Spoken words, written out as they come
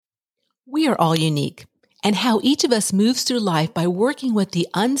We are all unique, and how each of us moves through life by working with the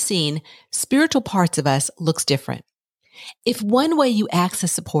unseen spiritual parts of us looks different. If one way you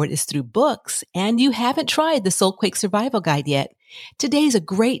access support is through books and you haven't tried the Soulquake Survival Guide yet, today's a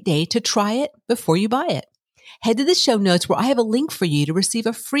great day to try it before you buy it. Head to the show notes where I have a link for you to receive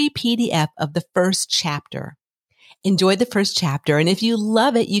a free PDF of the first chapter. Enjoy the first chapter, and if you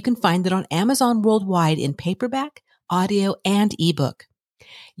love it, you can find it on Amazon worldwide in paperback, audio, and ebook.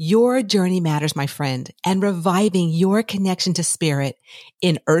 Your journey matters, my friend, and reviving your connection to spirit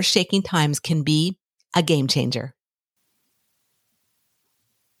in earth-shaking times can be a game changer.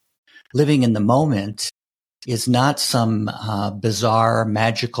 Living in the moment is not some bizarre,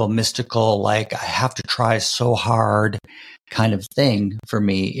 magical, mystical, like I have to try so hard kind of thing for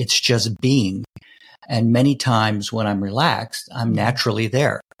me. It's just being. And many times when I'm relaxed, I'm naturally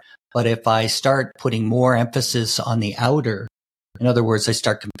there. But if I start putting more emphasis on the outer, in other words, I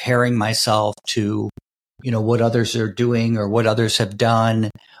start comparing myself to, what others are doing or what others have done,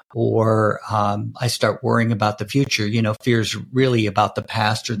 or I start worrying about the future. Fear's really about the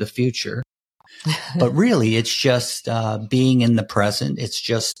past or the future. But really, it's just being in the present. It's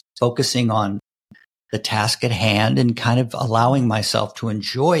just focusing on the task at hand and kind of allowing myself to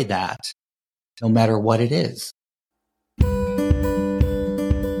enjoy that, no matter what it is.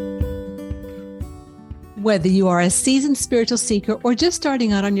 Whether you are a seasoned spiritual seeker or just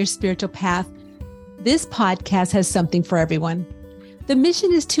starting out on your spiritual path, this podcast has something for everyone. The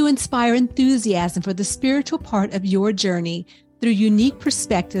mission is to inspire enthusiasm for the spiritual part of your journey through unique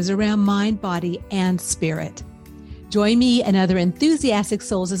perspectives around mind, body, and spirit. Join me and other enthusiastic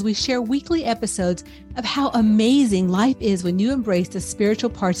souls as we share weekly episodes of how amazing life is when you embrace the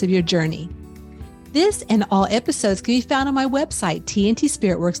spiritual parts of your journey. This and all episodes can be found on my website,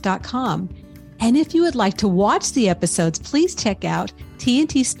 tntspiritworks.com. And if you would like to watch the episodes, please check out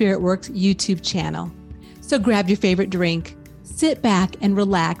TNT Spirit Works YouTube channel. So grab your favorite drink, sit back and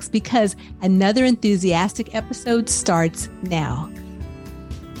relax because another enthusiastic episode starts now.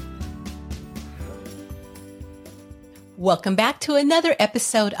 Welcome back to another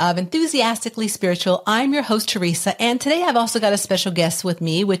episode of Enthusiastically Spiritual. I'm your host, Teresa, and today I've also got a special guest with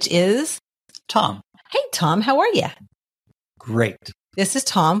me, which is Tom. Hey, Tom, how are you? Great. This is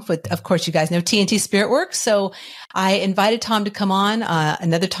Tom with, of course, you guys know TNT Spirit Works. So I invited Tom to come on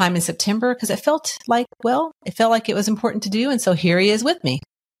another time in September because it felt like it was important to do. And so here he is with me.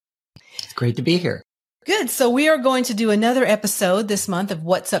 It's great to be here. Good. So we are going to do another episode this month of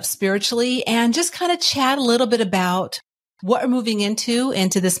What's Up Spiritually and just kind of chat a little bit about what we're moving into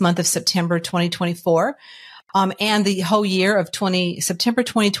this month of September 2024 and the whole year of September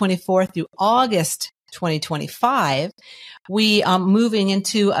 2024 through August 2025. We moving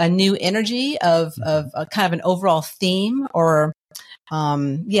into a new energy of a kind of an overall theme, or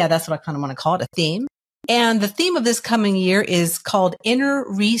that's what I kind of want to call it, a theme. And the theme of this coming year is called Inner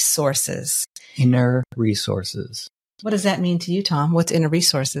Resources. Inner resources. What does that mean to you, Tom? What's inner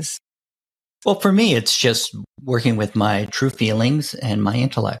resources? Well, for me, it's just working with my true feelings and my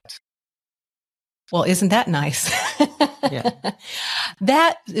intellect. Well, isn't that nice? Yeah.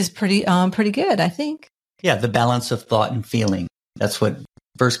 That is pretty good, I think. Yeah, the balance of thought and feeling. That's what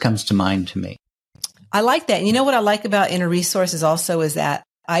first comes to mind to me. I like that. And you know what I like about inner resources also is that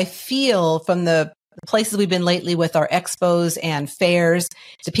I feel from the places we've been lately with our expos and fairs,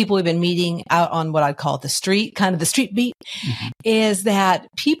 the people we've been meeting out on what I'd call the street, kind of the street beat, is that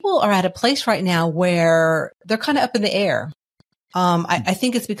people are at a place right now where they're kind of up in the air. I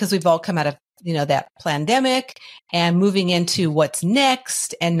think it's because we've all come out of that pandemic and moving into what's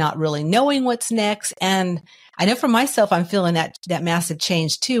next and not really knowing what's next. And I know for myself, I'm feeling that massive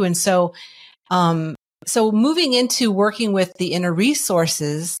change too. And so moving into working with the inner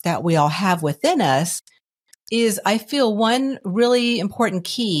resources that we all have within us is, I feel, one really important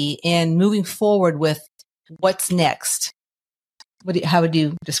key in moving forward with what's next. How would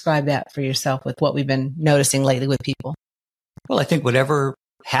you describe that for yourself with what we've been noticing lately with people? Well, I think whatever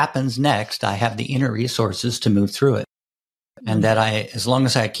happens next, I have the inner resources to move through it. And that as long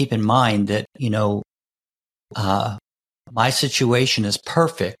as I keep in mind that, my situation is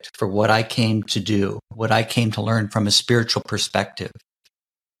perfect for what I came to do, what I came to learn from a spiritual perspective.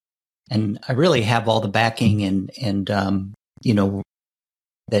 And I really have all the backing and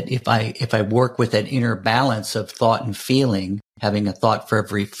that if I work with that inner balance of thought and feeling, having a thought for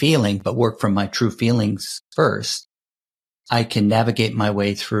every feeling, but work from my true feelings first, I can navigate my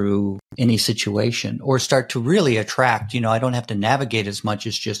way through any situation or start to really attract, I don't have to navigate as much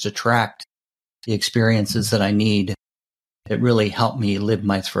as just attract the experiences that I need that really help me live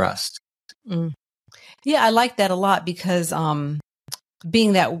my thrust. Yeah, I like that a lot because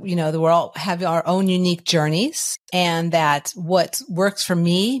being that, that we're all have our own unique journeys and that what works for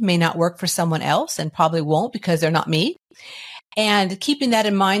me may not work for someone else and probably won't because they're not me. And keeping that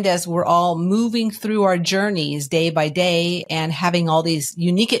in mind as we're all moving through our journeys day by day and having all these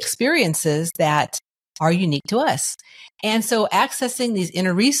unique experiences that are unique to us. And so accessing these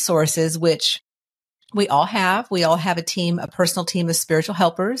inner resources, which we all have a personal team of spiritual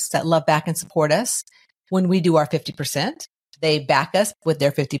helpers that love back and support us when we do our 50%. They back us with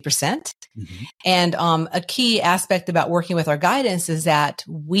their 50%. Mm-hmm. And a key aspect about working with our guidance is that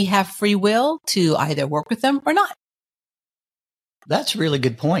we have free will to either work with them or not. That's a really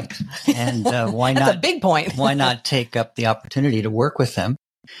good point. And why That's not? a big point. Why not take up the opportunity to work with them?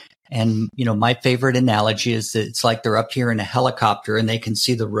 And, my favorite analogy is that it's like they're up here in a helicopter and they can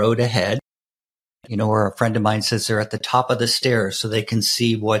see the road ahead. Or a friend of mine says they're at the top of the stairs so they can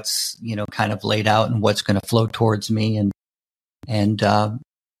see what's, kind of laid out and what's going to flow towards me. And I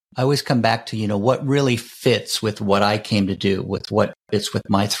always come back to, what really fits with what I came to do, with what fits with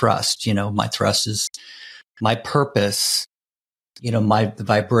my thrust. My thrust is my purpose. The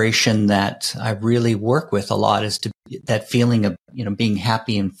vibration that I really work with a lot is that feeling of, being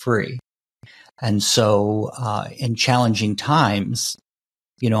happy and free. And so, in challenging times,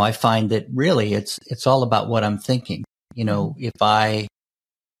 I find that really it's all about what I'm thinking. If I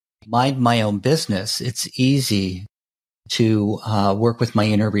mind my own business, it's easy to work with my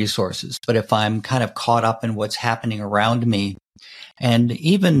inner resources. But if I'm kind of caught up in what's happening around me and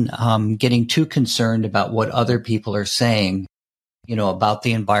even getting too concerned about what other people are saying, about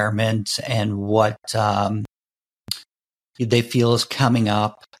the environment and what they feel is coming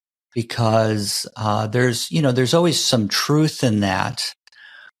up, because there's always some truth in that.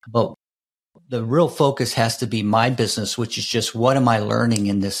 But the real focus has to be my business, which is just what am I learning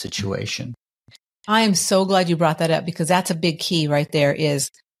in this situation? I am so glad you brought that up because that's a big key right there, is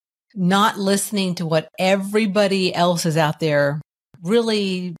not listening to what everybody else is out there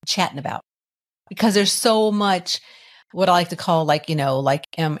really chatting about, because there's so much what I like to call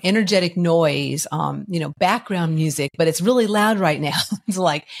energetic noise, background music, but it's really loud right now. It's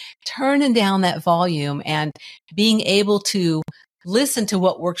like turning down that volume and being able to listen to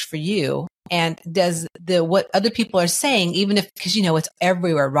what works for you and does what other people are saying, even if, because it's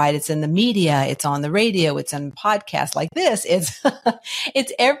everywhere, right? It's in the media, it's on the radio, it's in podcasts like this,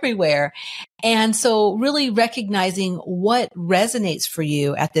 it's everywhere. And so really recognizing what resonates for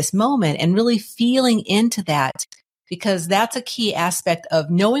you at this moment and really feeling into that, because that's a key aspect of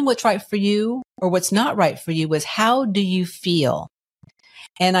knowing what's right for you or what's not right for you, is how do you feel?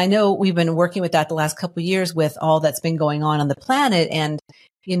 And I know we've been working with that the last couple of years with all that's been going on the planet. And,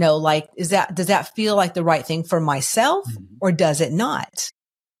 does that feel like the right thing for myself or does it not?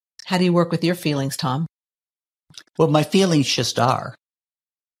 How do you work with your feelings, Tom? Well, my feelings just are.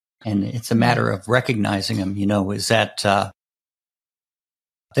 And it's a matter of recognizing them, is that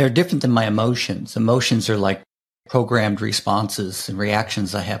they're different than my emotions. Emotions are like programmed responses and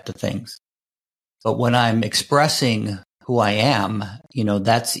reactions I have to things. But when I'm expressing who I am,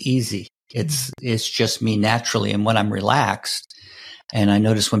 that's easy. It's just me naturally. And when I'm relaxed, and I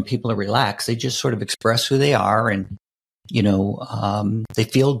notice when people are relaxed, they just sort of express who they are and, they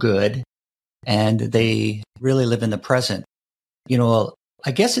feel good and they really live in the present.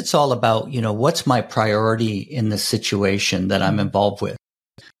 I guess it's all about, what's my priority in the situation that I'm involved with?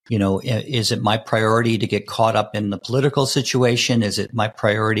 Is it my priority to get caught up in the political situation? Is it my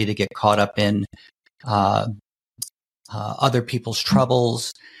priority to get caught up in other people's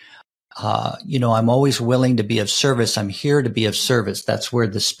troubles? I'm always willing to be of service. I'm here to be of service. That's where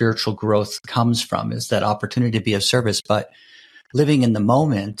the spiritual growth comes from, is that opportunity to be of service. But living in the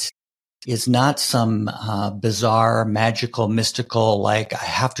moment is not some bizarre, magical, mystical, like I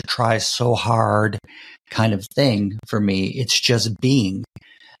have to try so hard kind of thing for me. It's just being.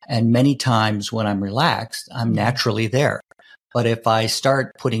 And many times when I'm relaxed, I'm naturally there. But if I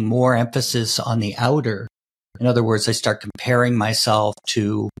start putting more emphasis on the outer, in other words, I start comparing myself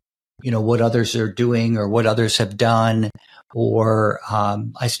to, what others are doing or what others have done, or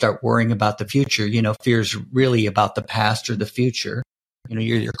I start worrying about the future. Fear's really about the past or the future.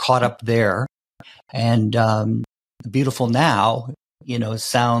 You're caught up there. And the beautiful now,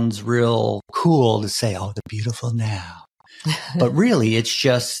 sounds real cool to say, oh, the beautiful now. But really, it's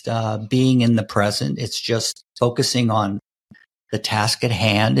just being in the present. It's just focusing on the task at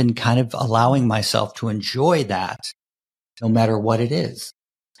hand and kind of allowing myself to enjoy that no matter what it is.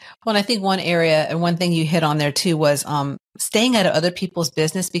 Well, I think one area and one thing you hit on there too was staying out of other people's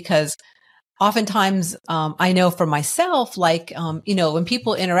business, because oftentimes I know for myself, when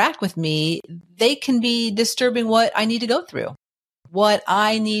people interact with me, they can be disturbing what I need to go through. what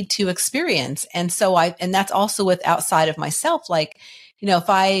I need to experience. And so and that's also with outside of myself. Like, if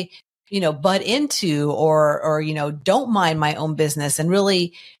I, butt into or, don't mind my own business and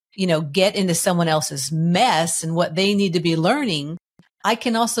really, get into someone else's mess and what they need to be learning, I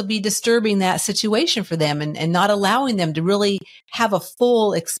can also be disturbing that situation for them and not allowing them to really have a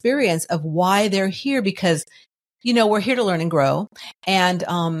full experience of why they're here, because, we're here to learn and grow. And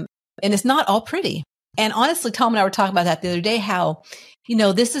it's not all pretty. And honestly, Tom and I were talking about that the other day, how,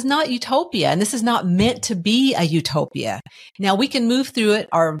 this is not utopia and this is not meant to be a utopia. Now we can move through it,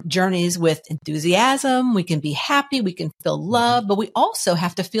 our journeys, with enthusiasm. We can be happy. We can feel love, but we also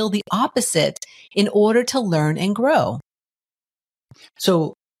have to feel the opposite in order to learn and grow.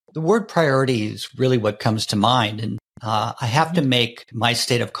 So the word priority is really what comes to mind. And I have to make my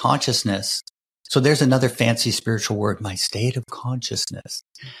state of consciousness. So there's another fancy spiritual word, my state of consciousness,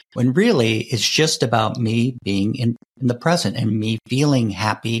 when really it's just about me being in the present and me feeling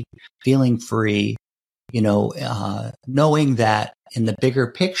happy, feeling free, knowing that in the bigger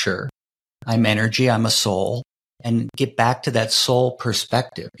picture, I'm energy, I'm a soul, and get back to that soul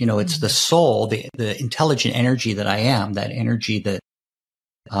perspective. It's the soul, the intelligent energy that I am, that energy that,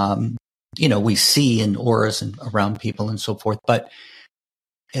 we see in auras and around people and so forth. But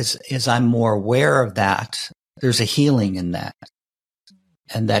as I'm more aware of that, there's a healing in that.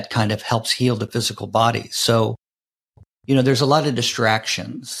 And that kind of helps heal the physical body. So, there's a lot of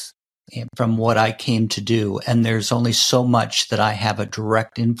distractions from what I came to do. And there's only so much that I have a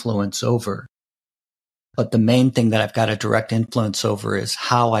direct influence over. But the main thing that I've got a direct influence over is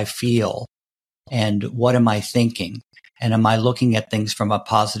how I feel and what am I thinking? And am I looking at things from a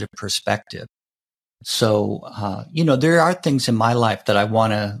positive perspective? So, there are things in my life that I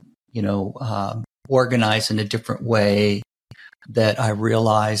want to, organize in a different way, that I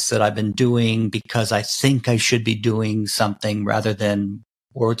realize that I've been doing because I think I should be doing something rather than,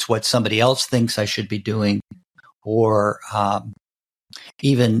 or it's what somebody else thinks I should be doing, or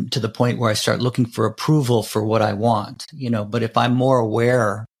even to the point where I start looking for approval for what I want, but if I'm more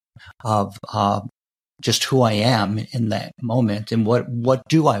aware of just who I am in that moment and what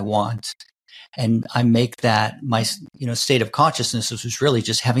do I want, and I make that my, state of consciousness, which is really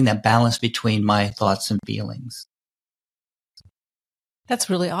just having that balance between my thoughts and feelings. That's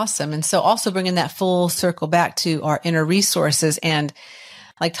really awesome. And so also bringing that full circle back to our inner resources, and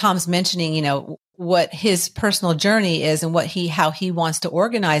like Tom's mentioning, what his personal journey is and how he wants to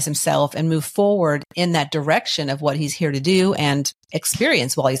organize himself and move forward in that direction of what he's here to do and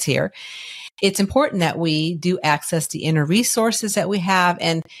experience while he's here. It's important that we do access the inner resources that we have.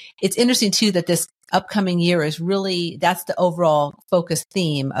 And it's interesting too, that this upcoming year is really, that's the overall focus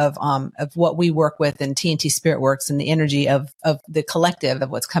theme of what we work with in TNT Spirit Works and the energy of the collective of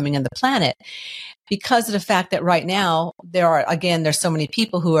what's coming in the planet. Because of the fact that right now there's so many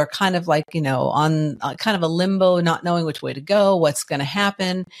people who are kind of like, on kind of a limbo, not knowing which way to go, what's going to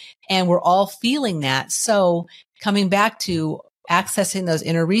happen. And we're all feeling that. So coming back to accessing those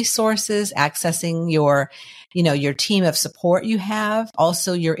inner resources, accessing your team of support you have,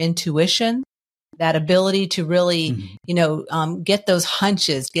 also your intuition, that ability to really, get those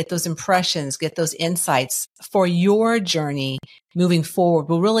hunches, get those impressions, get those insights for your journey moving forward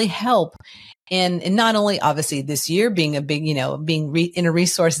will really help. And not only obviously this year being a big, inner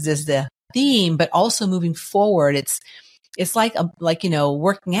resources is the theme, but also moving forward. It's like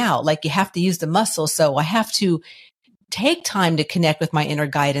working out, like you have to use the muscle. So I have to take time to connect with my inner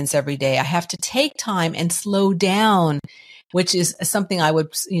guidance every day. I have to take time and slow down, which is something I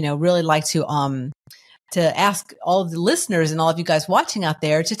would, really like to ask all of the listeners and all of you guys watching out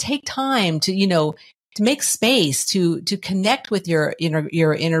there to take time to make space to connect with your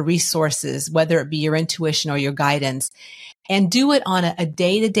inner resources, whether it be your intuition or your guidance, and do it on a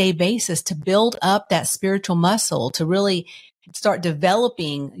day-to-day basis to build up that spiritual muscle, to really start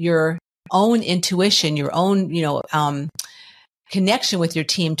developing your own intuition, your own, connection with your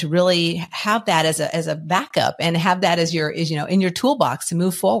team, to really have that as a backup and have that as in your toolbox to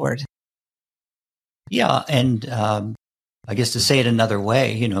move forward. Yeah. And, I guess to say it another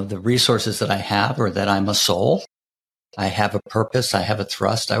way, the resources that I have are that I'm a soul. I have a purpose. I have a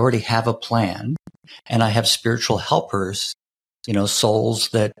thrust. I already have a plan, and I have spiritual helpers, souls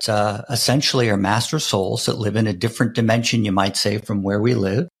that, essentially are master souls that live in a different dimension, you might say, from where we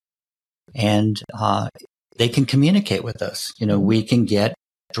live. And, they can communicate with us. We can get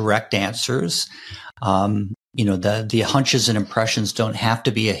direct answers. The hunches and impressions don't have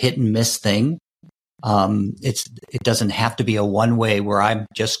to be a hit and miss thing. It doesn't have to be a one way where I'm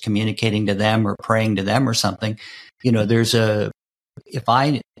just communicating to them or praying to them or something. If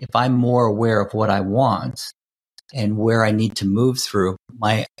I'm more aware of what I want, and where I need to move through,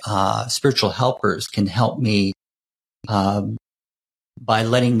 my spiritual helpers can help me by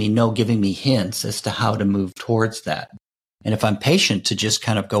letting me know, giving me hints as to how to move towards that. And if I'm patient, to just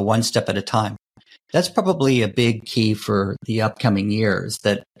kind of go one step at a time. That's probably a big key for the upcoming years,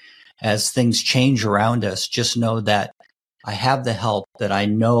 that as things change around us, just know that I have the help, that I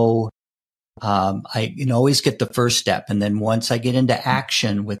know I can always get the first step. And then once I get into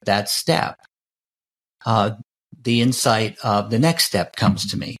action with that step, the insight of the next step comes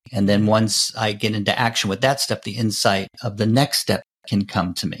to me. And then once I get into action with that step, the insight of the next step can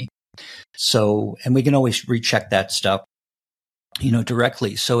come to me. So, and we can always recheck that stuff,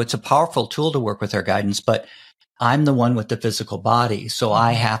 directly. So it's a powerful tool to work with our guidance, but I'm the one with the physical body. So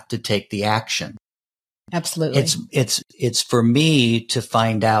I have to take the action. Absolutely. It's for me to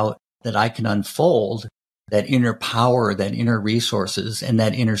find out that I can unfold that inner power, that inner resources, and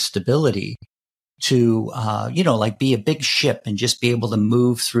that inner stability to, like be a big ship and just be able to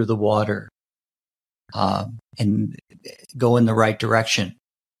move through the water, and go in the right direction.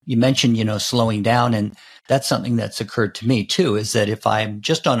 You mentioned, slowing down, and that's something that's occurred to me too, is that if I'm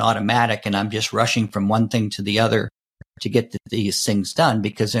just on automatic and I'm just rushing from one thing to the other to get these things done,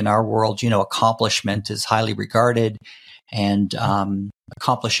 because in our world, accomplishment is highly regarded, and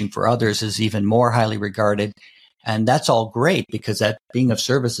accomplishing for others is even more highly regarded. And that's all great, because that being of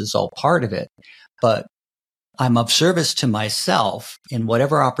service is all part of it. But I'm of service to myself in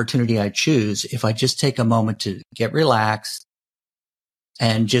whatever opportunity I choose if I just take a moment to get relaxed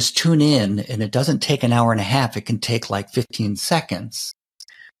and just tune in. And it doesn't take an hour and a half. It can take like 15 seconds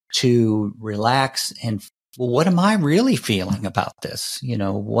to relax. And what am I really feeling about this?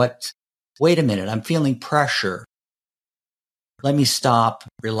 Wait a minute, I'm feeling pressure. Let me stop,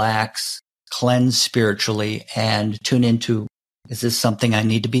 relax, cleanse spiritually, and tune into, is this something I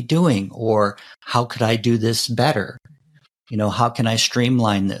need to be doing? Or how could I do this better? How can I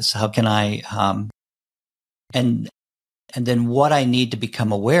streamline this? How can I, and then what I need to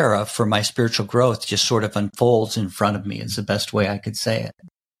become aware of for my spiritual growth just sort of unfolds in front of me, is the best way I could say it.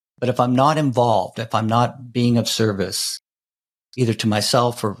 But if I'm not involved, if I'm not being of service, either to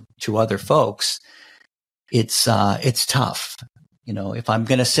myself or to other folks, it's tough. If I'm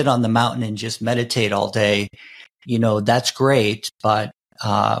going to sit on the mountain and just meditate all day, that's great, but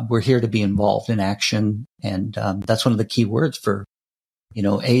we're here to be involved in action. And that's one of the key words for,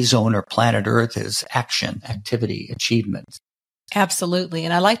 A zone or planet Earth is action, activity, achievement. Absolutely.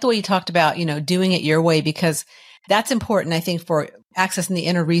 And I like the way you talked about, doing it your way, because that's important, I think, for accessing the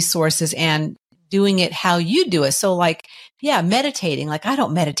inner resources and doing it how you do it. So meditating, I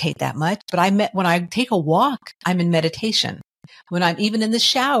don't meditate that much, but when I take a walk, I'm in meditation. When I'm even in the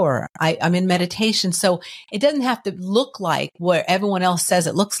shower, I'm in meditation. So it doesn't have to look like what everyone else says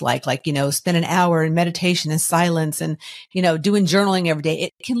it looks like, spend an hour in meditation and silence and, doing journaling every day.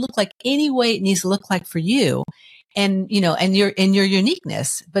 It can look like any way it needs to look like for you, and, and your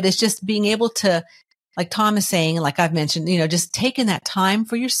uniqueness. But it's just being able to, like Tom is saying, like I've mentioned, just taking that time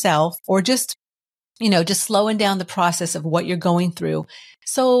for yourself, or just slowing down the process of what you're going through.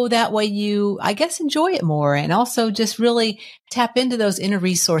 So that way you, I guess, enjoy it more, and also just really tap into those inner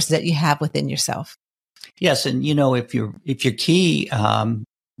resources that you have within yourself. Yes. And, if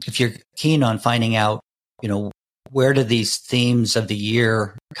you're keen on finding out, where do these themes of the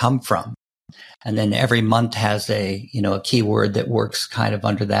year come from? And then every month has a keyword that works kind of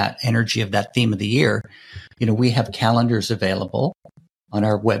under that energy of that theme of the year. We have calendars available on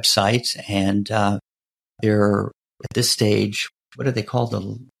our website, and they're at this stage, what are they called?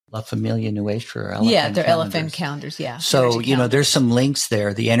 The La Familia Nuestra? They're elephant calendars. Yeah. So, there's some links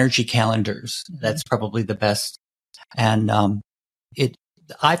there, the energy calendars. That's probably the best. And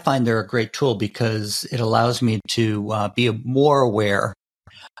I find they're a great tool because it allows me to be more aware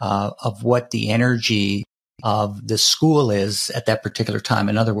of what the energy of the school is at that particular time.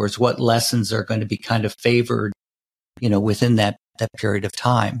 In other words, what lessons are going to be kind of favored, within that period of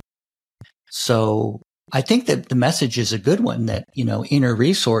time. So I think that the message is a good one, that, inner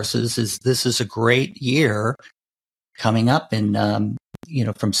resources this is a great year coming up in,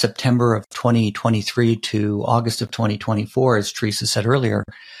 from September of 2023 to August of 2024, as Teresa said earlier,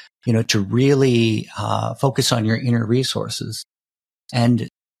 to really focus on your inner resources. And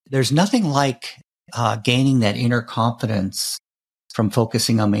there's nothing like gaining that inner confidence from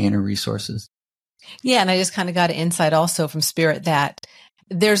focusing on my inner resources. Yeah. And I just kind of got an insight also from Spirit that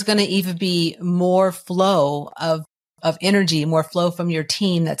there's going to even be more flow of energy, more flow from your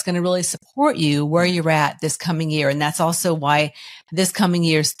team that's going to really support you where you're at this coming year. And that's also why this coming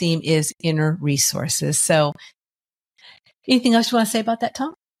year's theme is inner resources. So anything else you want to say about that,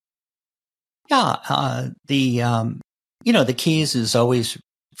 Tom? Yeah. The keys is always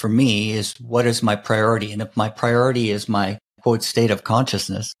for me is what is my priority? And if my priority is my quote state of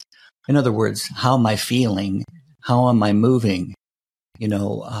consciousness, in other words, how am I feeling? How am I moving?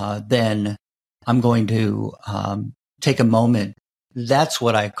 Then I'm going to take a moment. That's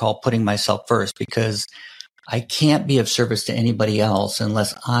what I call putting myself first, because I can't be of service to anybody else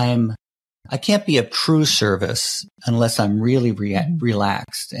unless I can't be of true service unless I'm really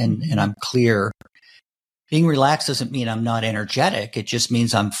relaxed and I'm clear. Being relaxed doesn't mean I'm not energetic. It just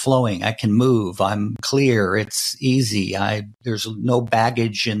means I'm flowing. I can move. I'm clear. It's easy. There's no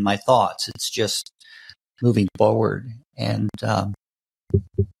baggage in my thoughts. It's just moving forward. And,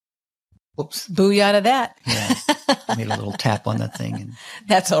 whoops. Booyah to that. Yeah. I made a little tap on that thing. And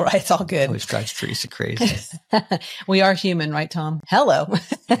that's all right. It's all good. Always drives Teresa crazy. We are human, right, Tom? Hello.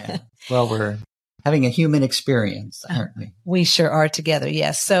 Yeah. Well, we're having a human experience, aren't we? We sure are together.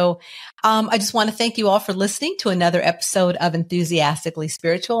 Yes. So, I just want to thank you all for listening to another episode of Enthusiastically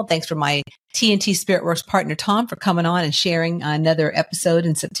Spiritual. Thanks for my TNT Spiritworks partner, Tom, for coming on and sharing another episode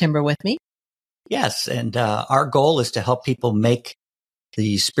in September with me. Yes. And our goal is to help people make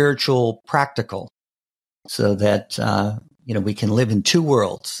the spiritual practical so that, we can live in two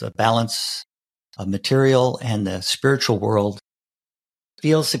worlds, a balance of material and the spiritual world.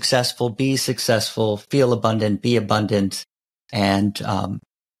 Feel successful, be successful, feel abundant, be abundant. And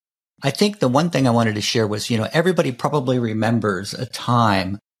I think the one thing I wanted to share was, everybody probably remembers a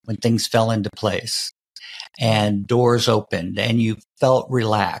time when things fell into place and doors opened and you felt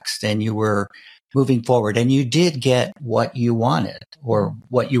relaxed and you were moving forward and you did get what you wanted or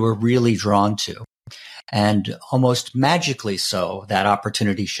what you were really drawn to. And almost magically so, that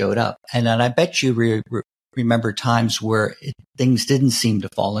opportunity showed up. And then I bet you remember times where things didn't seem to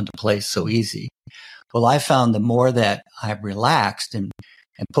fall into place so easy. Well, I found the more that I relaxed and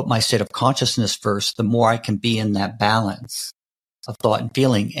put my state of consciousness first, the more I can be in that balance of thought and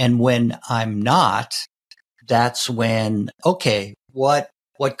feeling. And when I'm not, that's when, okay, what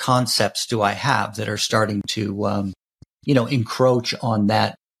concepts do I have that are starting to, encroach on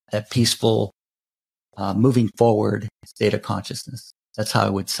that peaceful, moving forward state of consciousness? That's how I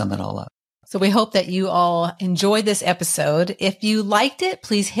would sum it all up. So we hope that you all enjoyed this episode. If you liked it,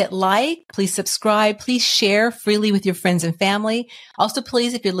 please hit like, please subscribe, please share freely with your friends and family. Also,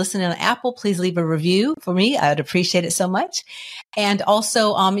 please, if you're listening on Apple, please leave a review for me. I would appreciate it so much. And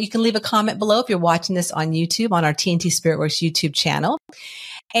also, you can leave a comment below if you're watching this on YouTube, on our TNT Spiritworks YouTube channel.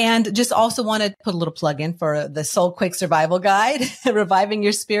 And just also want to put a little plug in for the Soulquake Survival Guide, Reviving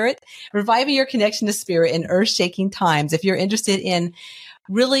Your Spirit, Reviving Your Connection to Spirit in Earth-Shaking Times. If you're interested in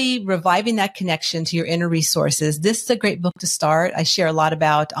really reviving that connection to your inner resources, this is a great book to start. I share a lot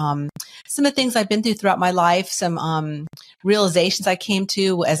about some of the things I've been through throughout my life, some realizations I came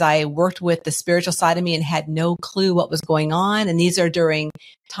to as I worked with the spiritual side of me and had no clue what was going on. And these are during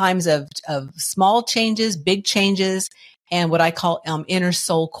times of small changes, big changes, and what I call inner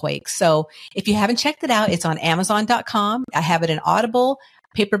soul quake. So if you haven't checked it out, it's on Amazon.com. I have it in Audible,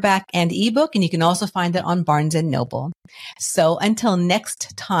 paperback, and ebook, and you can also find it on Barnes & Noble. So until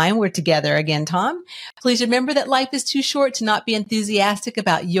next time we're together again, Tom, please remember that life is too short to not be enthusiastic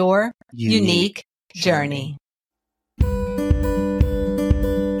about your unique journey.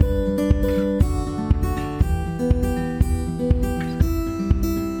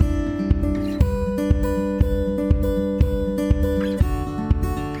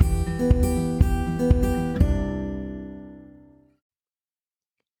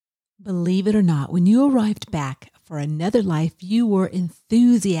 Believe it or not, when you arrived back for another life, you were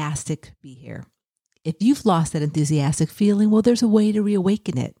enthusiastic to be here. If you've lost that enthusiastic feeling, well, there's a way to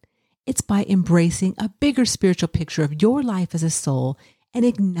reawaken it. It's by embracing a bigger spiritual picture of your life as a soul and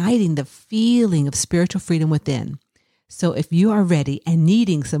igniting the feeling of spiritual freedom within. So if you are ready and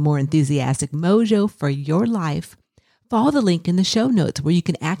needing some more enthusiastic mojo for your life, follow the link in the show notes where you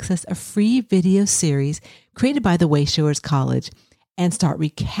can access a free video series created by the Wayshowers College and start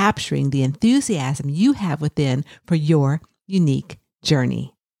recapturing the enthusiasm you have within for your unique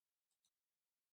journey.